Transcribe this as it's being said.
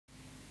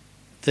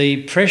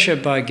The pressure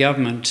by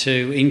government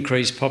to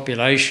increase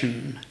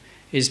population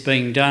is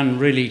being done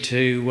really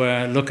to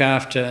look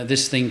after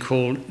this thing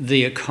called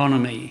the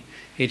economy.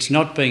 It's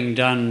not being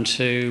done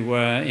to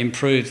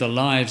improve the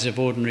lives of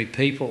ordinary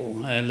people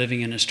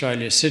living in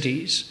Australia's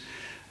cities.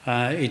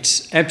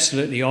 It's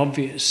absolutely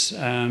obvious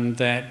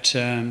that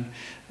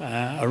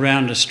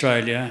around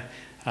Australia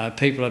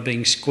people are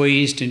being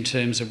squeezed in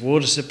terms of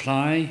water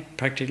supply.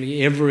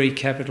 Practically every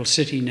capital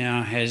city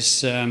now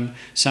has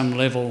some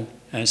level,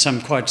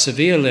 some quite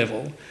severe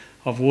level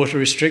of water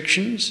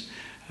restrictions.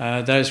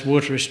 Those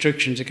water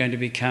restrictions are going to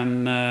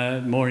become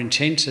more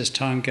intense as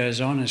time goes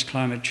on, as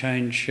climate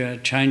change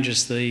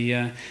changes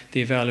the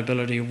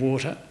availability of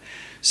water.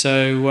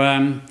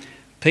 So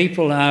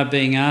people are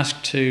being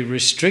asked to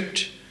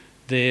restrict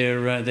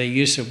their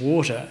use of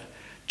water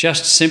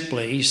just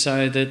simply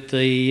so that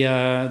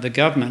the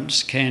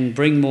governments can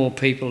bring more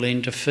people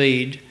in to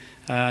feed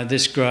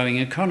this growing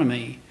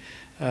economy.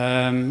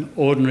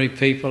 Ordinary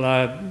people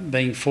are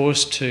being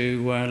forced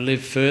to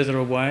live further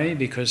away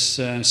because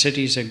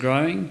cities are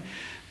growing.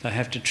 They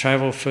have to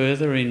travel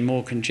further in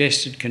more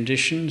congested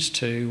conditions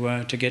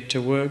to get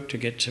to work, to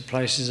get to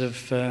places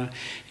of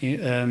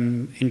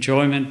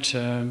enjoyment,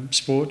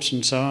 sports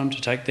and so on,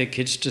 to take their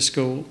kids to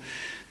school.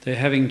 They're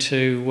having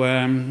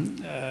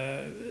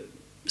to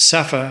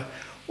suffer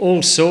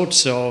all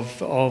sorts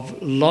of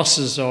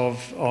losses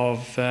of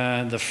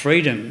the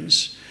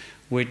freedoms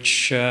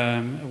which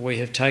we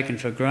have taken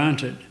for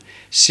granted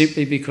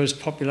simply because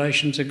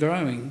populations are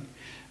growing.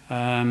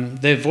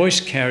 Their voice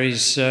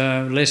carries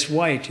less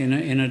weight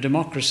in a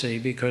democracy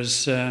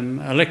because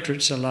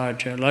electorates are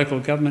larger, local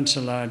governments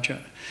are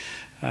larger.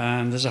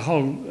 There's a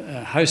whole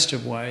host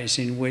of ways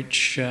in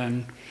which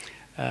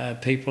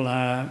people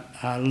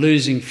are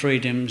losing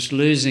freedoms,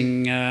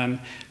 losing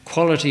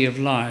quality of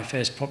life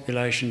as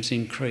populations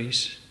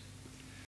increase.